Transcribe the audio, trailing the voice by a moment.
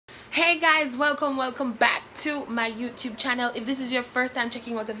Hey guys, welcome back to my YouTube channel. If this is your first time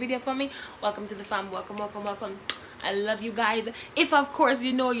checking out a video from me, welcome to the fam. Welcome. I love you guys. If of course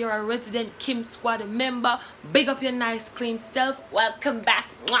you know you're a resident Kim Squad member, big up your nice clean self. Welcome back.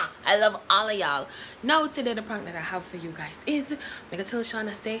 Mwah. I love all of y'all. Now today the prank that I have for you guys is I'm gonna tell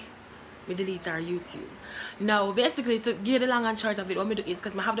Shawna say we delete our YouTube. Now basically, to get the long and short of it, what me do is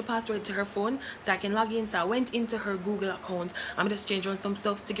because I have the password to her phone so I can log in. So I went into her Google account. I'm just changing some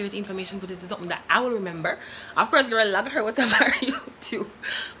stuff, security information, but this is something that I will remember. Of course, girl, log her out of our YouTube.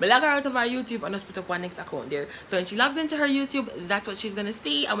 But log her out of our YouTube and just put up one next account there. So when she logs into her YouTube, that's what she's gonna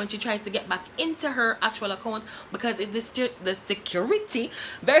see. And when she tries to get back into her actual account, because it's the security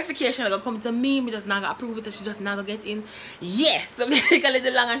verification gonna come to me just not gonna approve it, so she just not gonna get in. Yeah, so basically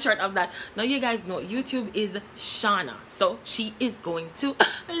the long and short of that. Now you guys know YouTube is Shawna, so she is going to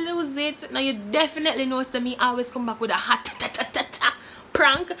lose it. Now you definitely know so me always come back with a hot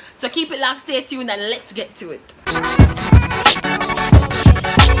prank, so keep it locked, stay tuned, and let's get to it.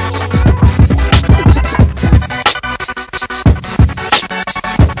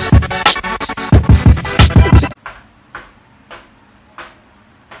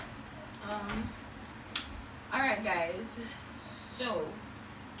 Alright guys, so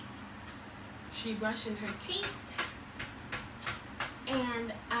she brushing her teeth,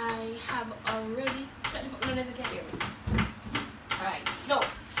 and I have already set the no, never can hear me. Alright, so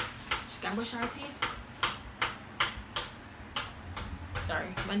she can brush her teeth. Sorry,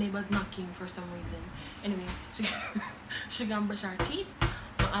 my neighbor's knocking for some reason. Anyway, she can brush her teeth.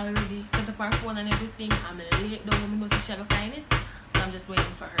 I already set up her phone and everything. I'm late, don't want me know so she can find it. So I'm just waiting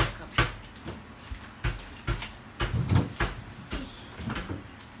for her to come.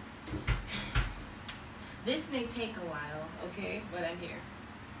 This may take a while, okay? But I'm here.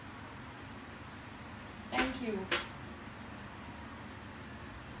 Thank you.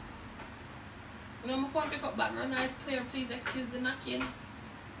 You know, my phone pick up background noise clear. Please excuse the knocking.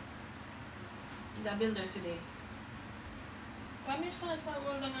 He's a builder today. Why me sure it's a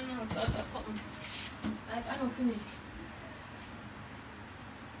roll down and house or something? Like, I don't finish.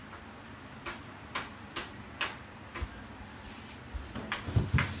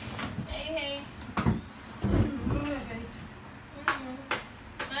 Hey.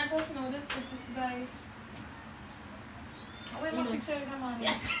 I just noticed that this guy. Oh, we're not fixing him on.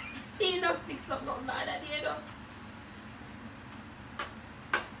 Yeah, he not fix up nothing like that, you know.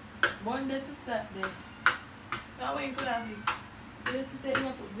 Monday to Saturday. So how you could have it? This is it, you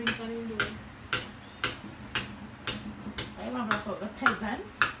put zinc on him doing. I remember about the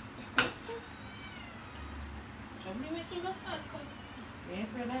peasants. Trouble making us sad because Yeah,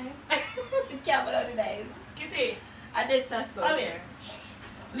 for that. the camera out the days. Kitty. I did say so. Oh, yeah.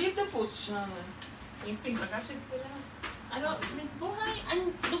 Leave the post, Shawna. You think like I should still have? I don't mean, boy,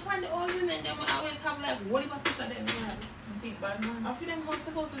 and look when the old women, they will always have like, what if I piss at them? You think bad man? I feel them house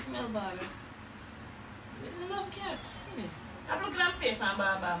supposed to smell bad. It's a love cat. I'm looking at face and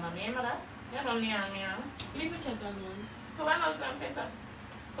baba, mommy. Remember that? You don't near me, huh? Leave the cat alone. So why not look at face up?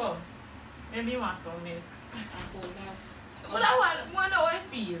 Come. Maybe you want some milk. I go there. But I wonder how I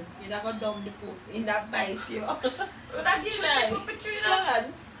feel. You not go down the post in that bite, you. Would I give Try. people for treat up?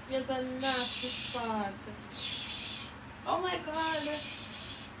 God, you're a nasty spot. Oh my God.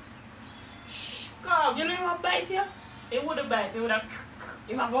 Come. You know you want to bite you? It would have bite. It would have.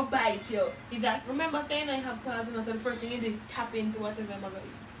 You want to bite you. Is that, remember saying I have claws in us, so the first thing you do is tap into whatever I'm going to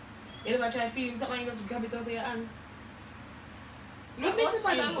eat. You never try feeling something, you just grab it out of your hand. That must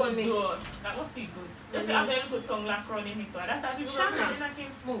feel good, though. That must feel good. Just have a good tongue like running me. That's how people Shawna. really like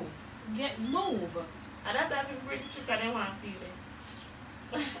him. Move. Move. And that's how people break chicken and they want to feel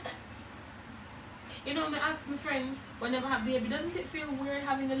it. You know, I asked my friend whenever I have baby, doesn't it feel weird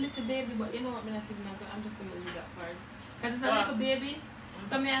having a little baby? But you know what, I'm just going to leave that part. Because it's a little baby.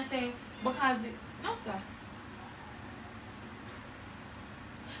 So me I say, because it, no sir.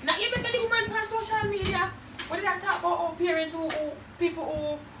 Now you remember the woman on social media? What did I talk about all parents who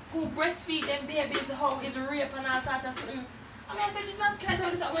people who breastfeed them babies, how is rape and all sorts of something? I mean I said, Jesus Christ, how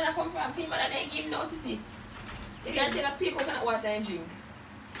this where I come from, female and they give no titty. You can take a pea coconut water and drink.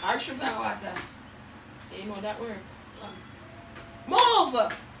 Or sugar and water. You know that word. Move!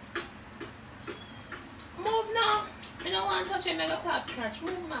 Move now! I don't want to touch him, I got top catch.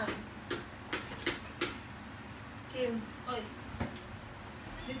 Move, man. Kim. Oi.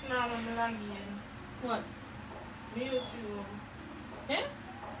 This now on the lag again. What? Me too. Yeah?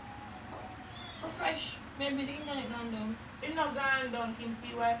 Oh, fresh. Maybe the internet gone down. It's not gone down, Kim.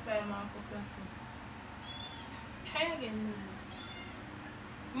 See Wi-Fi, Marco. Try again.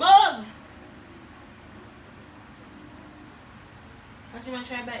 Move! Watch him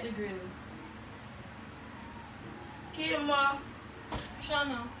try back the grill. Kima.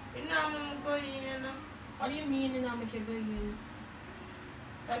 Shawna. You know I'm going in. What do you mean you know make you go in?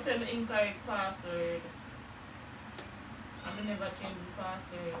 I tell me incorrect password. I will never change the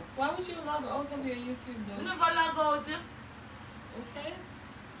password. Why would you log out of your YouTube though? Never log out. Okay.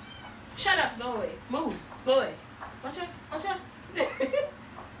 Shut up, go away. Move. Go away. Watch out. Watch out.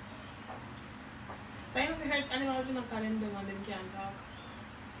 So I never heard animals in my car them the one them can't talk.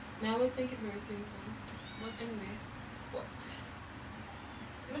 And I always think it very sinful. But anyway. What?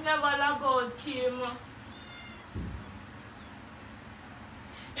 You never log out, Kim.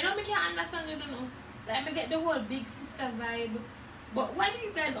 You know, I can't understand, you don't know. Like, I get the whole big sister vibe. But why do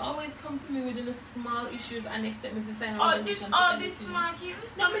you guys always come to me with the small issues and expect me to find out? This smart, Kim?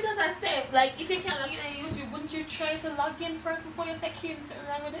 No, because I say, like, if you can't log in on YouTube, wouldn't you try to log in first before you say Kim, something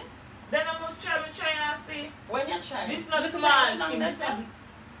wrong with it? Then I must try and see. When you try? This not smart, Kim.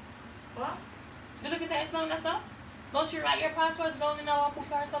 What? Look at it, that's all. Don't you write your passwords down in our book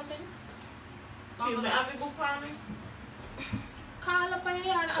or something? Kim, have a book for me? Call up on your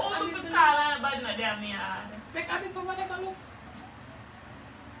yard. Oh, if you call her, but not damn yard. Take a big over there, look.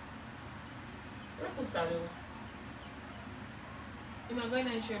 What's that? I'm going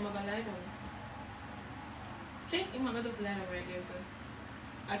to ensure I'm going to lie down. See? I'm going to just lie down right there, sir.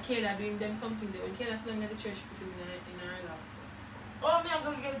 I Kayla doing them something there. When Kayla's sitting at the church, put him in her lap. Oh, I'm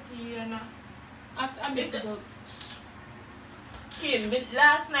going to get tea, you know. Ask a bit about. Kim,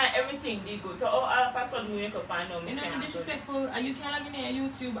 last night everything did good. So all of a sudden we wake up and know me. You know, I'm disrespectful. You can't log in your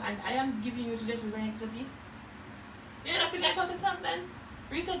YouTube and I am giving you suggestions and exit it. You don't figure out yourself then?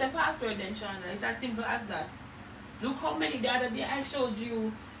 Reset the password then, Shawna. It's as simple as that. Look how many the other day I showed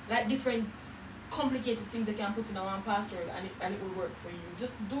you like different complicated things you can put in a one password and it will work for you.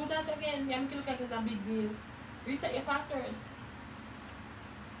 Just do that again. Yeah, make it look like it's a big deal. Reset your password.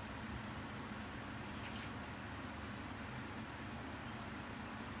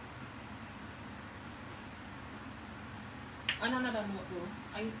 On another note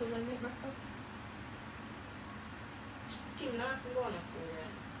though, are you still going to make breakfast? Kim, nothing going on for you.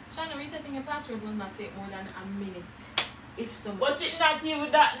 Shawna, resetting your password will not take more than a minute. If so much. But it's not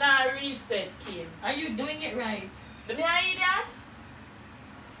even that now reset, Kim. Are you doing it right? Let me hear that.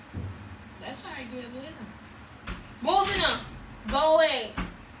 That's arguable, moving on. Go away.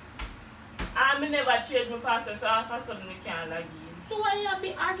 I never change my password, so all of a sudden I can't log in. So why you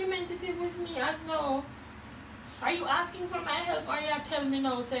be argumentative with me as though? Are you asking for my help or you telling me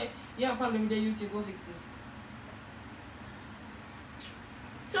now, say, you have a problem with the YouTube, go fix it?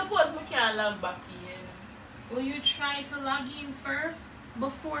 Suppose I can't log back in. Will you try to log in first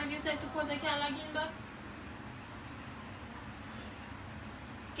before you say, suppose I can't log in back?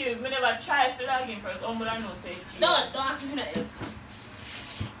 Okay, I never try to log in first, I'm gonna know say it. Don't ask me for no help.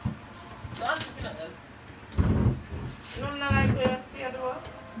 Don't ask me for no help. No, I'm not like you're scared of what?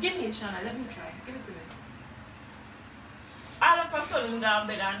 Give me it, Shawna, let me try. Give it to me. All of a sudden, I'm down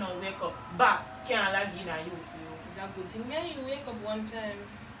bed and now wake up. Back, can't log in on YouTube. It's a good thing, yeah, you wake up one time.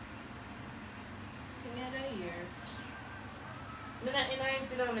 See me right here. I'm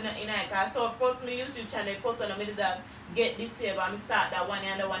not in it, because so first my YouTube channel, first one I did that get this here, but I start that one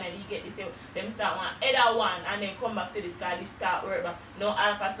and the one and you get this here. Then start one, other one, and then come back to this because this start work, but now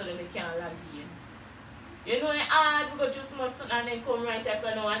all of a sudden I can't log in. You know, it's hard to go through small stuff and then come right here, so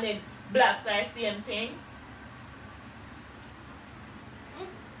now and then black side, same thing.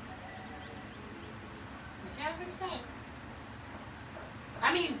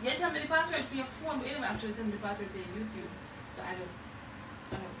 I mean, you tell me the password for your phone, but you never actually tell me the password for your YouTube. So I don't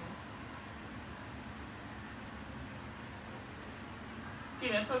know. Can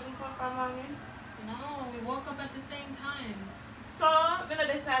you touch me for a moment? No, we woke up at the same time. So, I'm going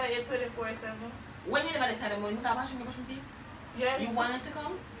to decide that you're 24/7. When you never decided when you got brushing teeth? Yes. You wanted to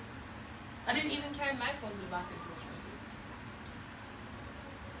come? I didn't even carry my phone to the bathroom to brush my teeth.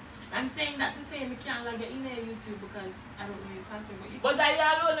 I'm saying that to say we can't log in your YouTube because I don't know your password. But I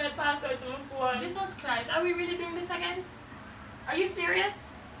alone know your password to my phone. Jesus Christ, are we really doing this again? Are you serious?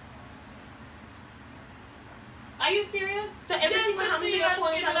 Are you serious? So everything will happen to your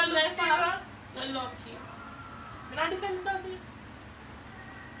phone is on the phone? No, look here. But I defend myself here.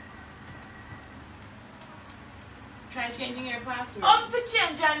 Try changing your password. For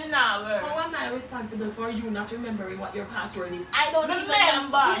changing an hour. How am I responsible for you not remembering what your password is? I don't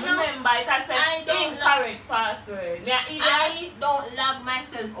remember, it has an incorrect password. I don't log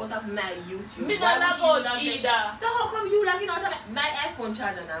myself out of my YouTube. Me don't log out either. So how come you logging out of my iPhone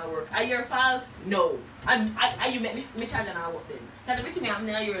charger now work? Are your fault? No. And you make me charger now work then. Because everything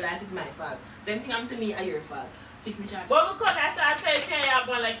happening in your life is my fault. So anything happening to me are your fault. fix me charge. But because I said you're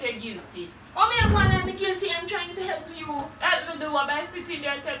going like you're guilty. Oh, me, I'm going like me guilty. I'm trying to help you. Help me do what by sitting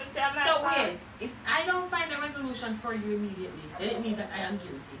there and tell me say I'm not So fine. wait, if I don't find a resolution for you immediately, then it means that I am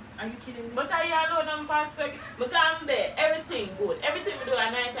guilty. Are you kidding me? But I alone am pastor. But I'm there. Everything good. Everything we do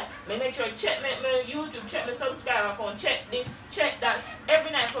at night time. Me make sure check my YouTube, check my subscriber account, check this, check that.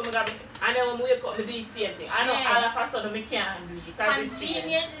 Every night for me got and then when we wake up, me do the same thing. I know all of a sudden me can't do it.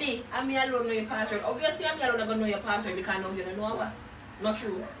 Conveniently, I'm me alone know your password. Obviously, I'm me alone gonna know your password because now you don't know what. Not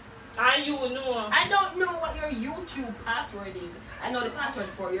true. And you know. I don't know what your YouTube password is. I know the password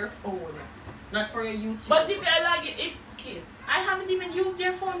for your phone, not for your YouTube. But if you log it, if kid. I haven't even used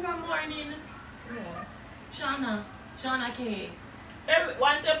your phone for morning. Yeah. Shawna K.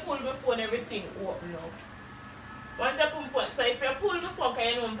 Once I pull my phone, everything open up. Once I pull my phone, so if you pull my phone,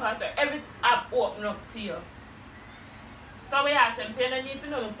 can you know my password, every app open up to you. So we have to say, you don't need to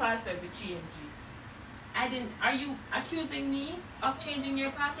know my password to change it. Are you accusing me of changing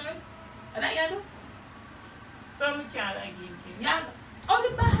your password? Is that you do? So we can't like it. Yeah. Oh,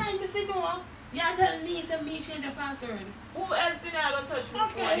 the behind me, if you know. Yeah, tell me, say me change your password. Who else in there going to touch my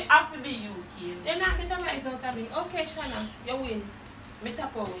Okay. phone? It have to be you, kid. You're not getting a rise out of me. Okay, Shawna, you win. Me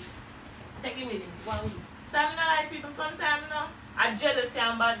tap out. Take the winnings. Go on. So I'm not like people sometimes, no. I'm jealous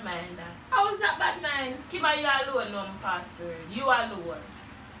and bad mind. How is that bad, man? Keep my you alone, no password. You alone.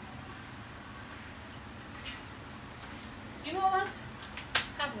 You know what?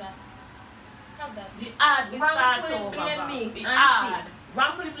 Have that. Have that. The ad, we start Wrongfully over. blame me. The and ad. see.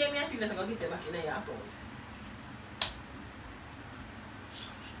 Wrongfully blame me and see that I'm going to get it back in your account.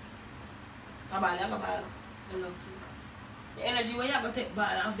 Kabal. The energy where you have to take ball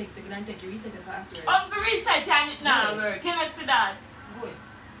and fix it and take your reset your password. For reset and it now work. Can I see that? Go ahead.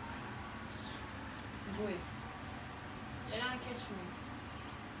 You're not catch me.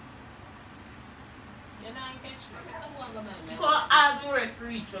 Come on, go man. Because hard work for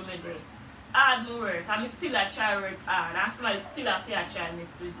each one day. Hard work. I'm still a try work hard. And smile still a fair try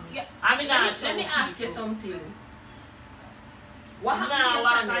mess with me. Yeah. I mean, Let me ask you something. What happened to your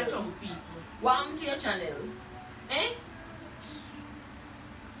channel? What happened to your channel? Eh?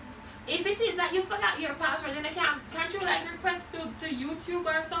 If it is that you forgot your password, then can't you like request to YouTube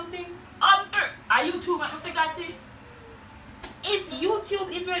or something? For a YouTube, I forgot it. If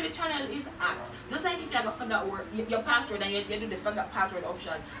YouTube is where the channel is at, just like if you ever forgot your password and you do the forgot password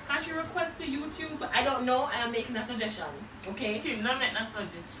option, can't you request to YouTube? I don't know. I am making a suggestion. Okay? Kim, not make no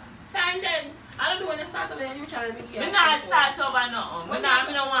suggestion. Fine then. I don't do when you start over a new channel. I'm not start over nothing.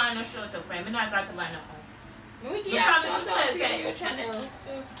 I don't want no shut up. I'm not start over nothing. We give you a shout out to your new channel.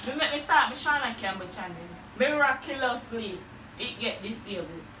 So. Me start my Shawna Campbell channel. Miraculously, it get this year.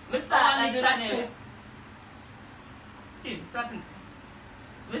 Me start that channel. Kim, stop it.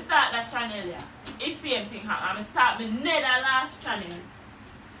 Me start that channel, yeah. It's same thing happen. I start my nether last channel.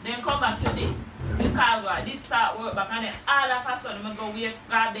 Then come back to this. Because this start work back and then all of a sudden I go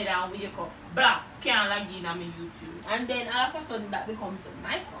bed and wake up. Blast, can't log in on my YouTube. And then all of a sudden that becomes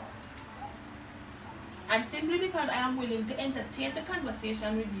my fault. And simply because I am willing to entertain the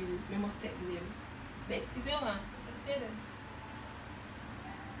conversation with you, we must take blame. Bex, if you want, just stay there.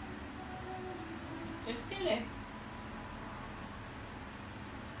 Just stay there.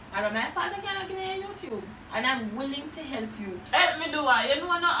 And my father cannot get on YouTube. And I'm willing to help you. Help me do what? You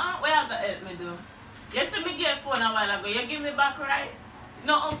know nothing? What you gonna help me do? You see me get phone a while ago. You give me back right?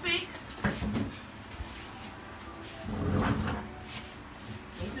 Nothing fixed?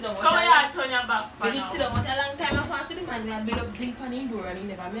 Come here and turn your back for now. now. But it's a long time I fancy the man. I build up zinc on the door and he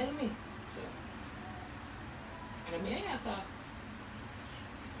never mailed me. So. And I'm here to talk.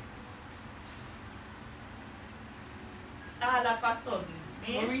 All of a sudden.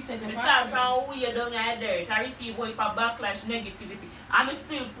 I start from who you down your dirt. I receive hope of backlash, negativity. And I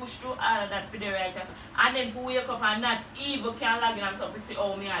still push through all of that for the righteous. And then for wake up and not evil can log in and stuff to see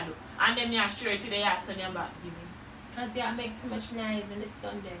how me I do. And then me I straight to the yard turn your back give me. Because you make too much noise on this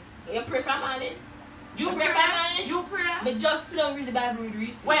Sunday. You pray for morning? You pray for morning? You pray? But just don't read the Bible with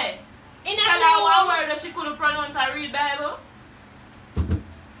receipt. Where? In tell her one word that she couldn't pronounce and read Bible.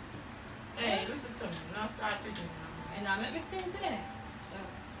 Hey, listen to me. Now start reading. And now let me sing today.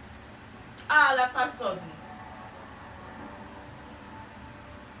 All of a sudden.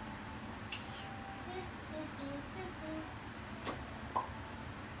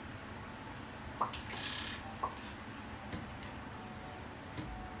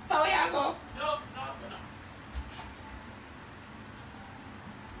 So where you go? No.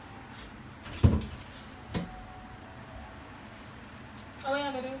 So where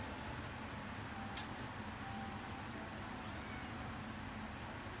you go do?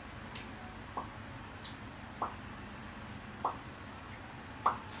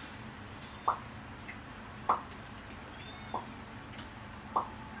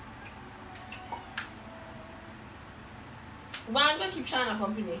 gonna keep Shawna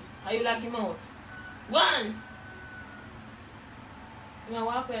company? Are you like him out? One! You wanna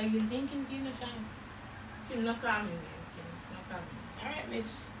walk where you thinking, Kim, no Shawna? Kim, no call me, man. Kim, no call me. Alright,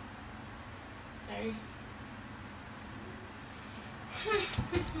 miss. Sorry.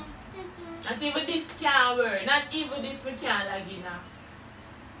 Not even this can't work. Not even this we can't log in now.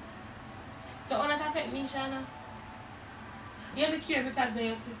 So, how that affect me, Shawna? You me care because they're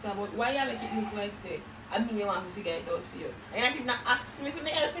your sister, but why you make it look like say, I mean you want to figure it out for you. And I think not ask me for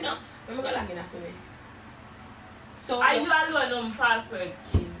me help, you know? I'm gonna log in for me. So, Are you alone on password,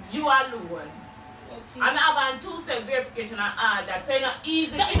 Kim? You alone. Okay. And I have a two-step verification and all that. So it's not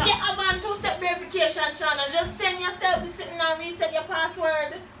easy. So if you have a two-step verification, Shawna, just send yourself to sitting and reset your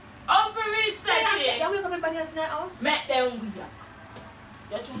password. Oh, for reset it. You wake up everybody else in the house? Make them weird.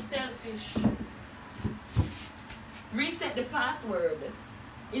 You're too selfish. Reset the password.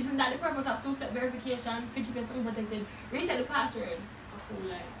 Isn't that the purpose of two-step verification? To keep yourself protected. Reset the password. A fool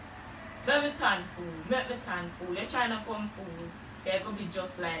like. Let me turn fool. Make me turn fool. They're trying to come fool. They're going to be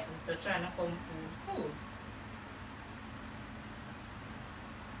just like me. So trying to come fool. Who?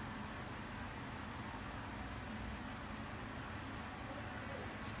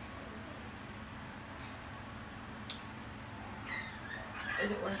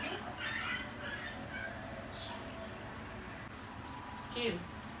 Is it working? Kim.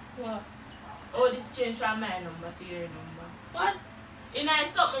 What? Oh, this change from my number to your number. What? You know,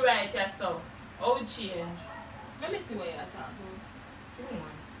 it's something right here, so. Oh, it change. Let me see what you're talking about. Come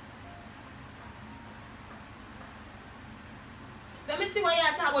on. Let me see what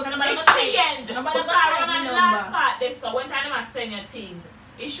you're talking about. Nobody It gonna say- change. Nobody Because gonna type on me the number. last part, they saw when time I send your things.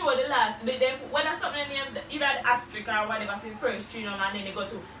 It show the last, they put, whether something name, either the asterisk or whatever for the first three number, and then they go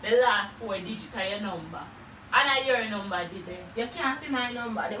to the last 4 digits of your number. And I your number did they? You can't see my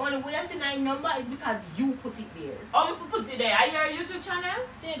number. The only way you see my number is because you put it there. If you put it there, are your YouTube channel?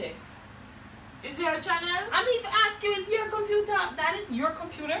 Say there. Is your channel? I mean, if I ask you, is your computer, that is your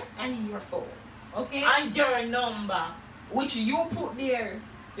computer and your phone. Okay? And your number. Which you put there.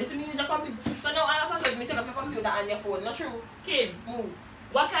 This means a computer. So now all of a sudden, me take up your computer and your phone. Not true? Kim, Move.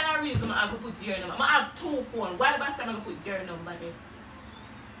 what kind of reason I have to put your number? I have 2 phones. Why the time I put your number there?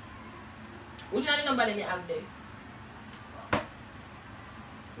 Which one the number that you have there?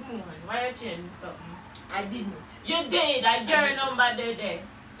 Come on, why you changing something? I didn't. You did. I your did. number there.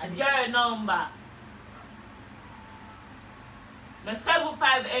 I did. Your number. The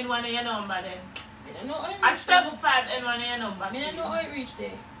 75N1 in your number then. I don't know how it A reached there. 75N1 in your number. I don't know how it reached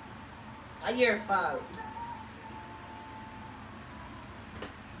there. A year fall.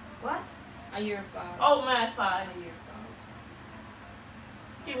 What? A year fall. Oh, my fault. A year fall.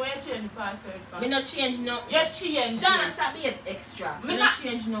 Kim, where you change the password from? Me not change nothing. You change Shawna, it. stop being extra. Me Me not- not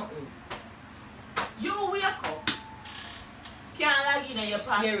change nothing. You wake up. Can't log in on your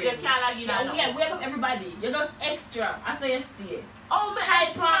password. Yeah, You really. can't log in on Yeah, wake up everybody. You're just extra. I say you stay. Oh, my Hyper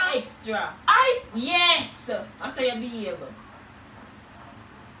extra. extra. Hype. Yes. I say you behave.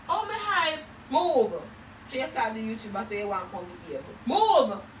 Oh, my hype. Move. So you start the YouTube. I say you want to come behave.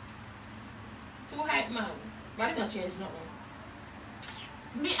 Move. Too hype, man. But it don't change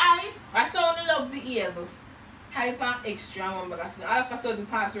nothing. Me hype. I still only love behave. Hyper extra, man. Because all of a sudden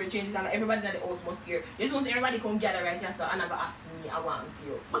password changes and everybody in the house must hear. This once everybody come gather right here, so I'm not ask me. I want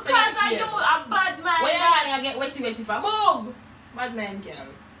you. Because So you I behave. know a bad man. Well, yeah, get wetty for move. Bad man, girl.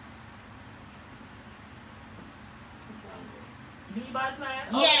 Me bad man?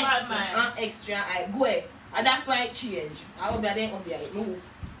 Yes. Oh, bad man. Extra. I go away. And that's why it change. I hope that ain't obvious. Move.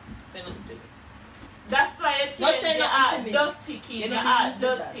 Say nothing to me. That's why you Don't change say your nothing to art me. dirty, kid. You Your don't art listen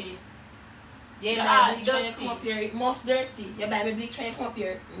to that. dirty. Yeah, You buy are bleach when you dirty. come up here. Most dirty. You buy me bleach when you come up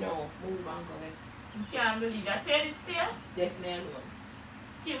here. No. Move and go away. You can't believe that. Say it still. Definitely alone.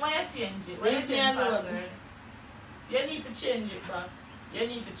 Kim, why you change it? Why you Leave me change alone. password? You need to change it back. You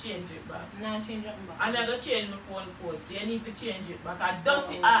need to change it back. Nah, change up back. I'm not going to change my phone code. You need to change it back. A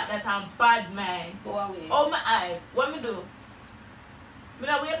dirty Oh. art that I'm bad man. Go away. Oh my eye. What me do? Me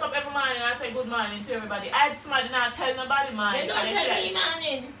not wake up every morning and say good morning to everybody. I'm smart and not tell nobody man. They don't tell me,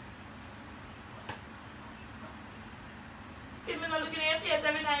 man. Kim, me not looking at your face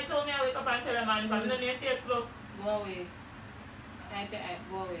every night. So me I wake up and tell a man if I'm not in your face look. Go away.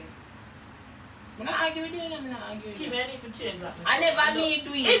 Go away. I'm not arguing with you. I'm not arguing with Kim, you. you need to change that. I never need to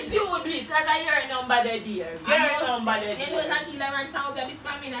do it. It's you do it because I hear a number there dear. Your number there You know, it's dear. a dealer and town. They'll be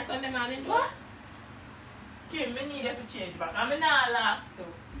spamming us Sunday morning. What? Kim, me need to change back. I'm not laugh too.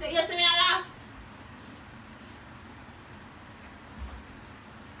 You see me I laugh?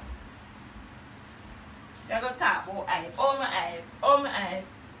 You go talk about hype. Oh my hype. Oh my hype.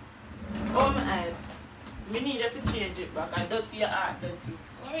 Oh my hype. Me need to change it back. I dirty your heart, dirty.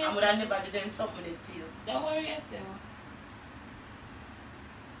 I would have never did them something to you. Don't worry yourself.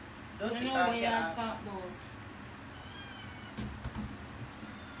 Dirty know heart what you your are heart. talking about.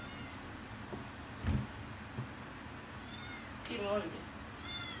 Keep on me.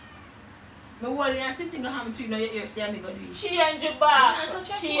 My whole year thing don't happen to you now your ear say me go do it. Change it back.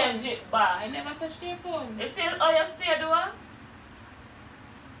 Change it back. I never touched your phone. You see how you stay doing?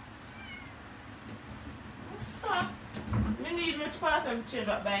 Stop. Me need much password to change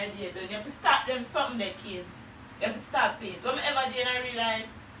that by the day. You have to start them something they kid. You have to stop it. Don't ever do in a real life.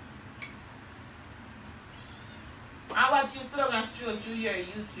 I watch you slow and stroll through your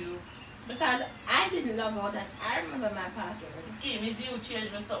YouTube. Because I didn't log out and I remember my password. Kim, it's you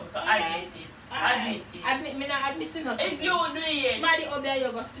change me something, so I admit it. Admit it. Admit me not admit to nothing. It's you do it. Somebody up there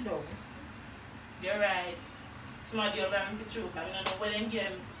you go sit down. You're right. Somebody up there I'm the truth. I don't know where them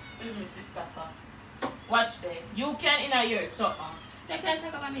get with my sister for. Watch there. You can in a year something. Take that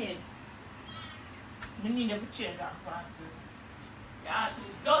talk about me. You need to change that password. Yeah,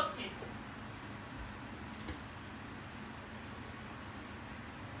 too dirty.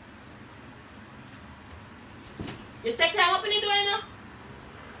 You take time up in the door now?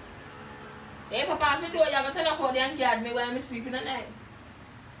 Hey papa, if you do it, you're going to tell her and guard me while I'm sleeping at night.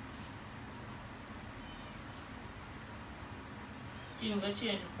 You going to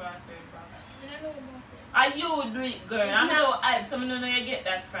change the password back. I don't know about it. And you do it, girl. I'm no hype, so I don't know where you get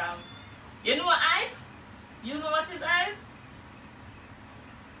that from. You know what hype? You know what is hype?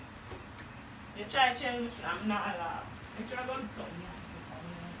 You try to change this, I'm not allowed. You try to go to something.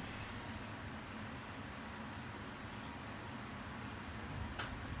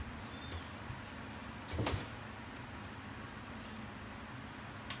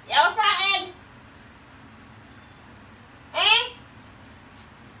 You have a fried egg? Eh?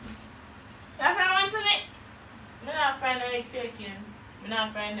 You have a fried one for me? I'm not frying the egg chicken. I'm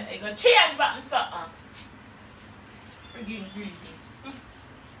not frying the egg. I'm going to change back my something. Freaking greedy.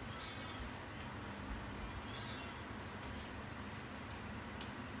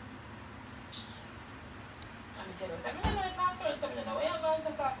 I'm telling you, something know the password, something know where you're going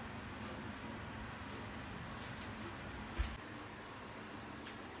to fuck.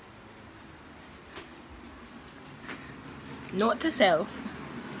 Note to self.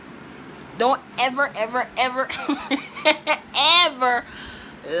 Don't ever, ever, ever, ever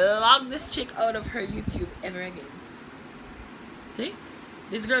log this chick out of her YouTube ever again. See?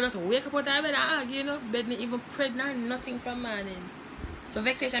 This girl doesn't wake up out of bed and argue, you know? Bed not even pregnant, nothing from morning. So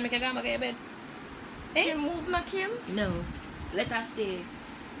vexation make her go back to bed. Hey? You move now, Kim? No. Let her stay.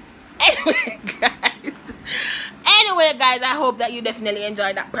 Anyway, guys, I hope that you definitely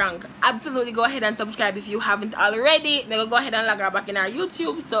enjoyed that prank. Absolutely go ahead and subscribe if you haven't already. Maybe go ahead and log her back in our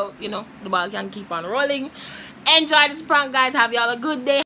YouTube so, you know, the ball can keep on rolling. Enjoy this prank, guys. Have y'all a good day.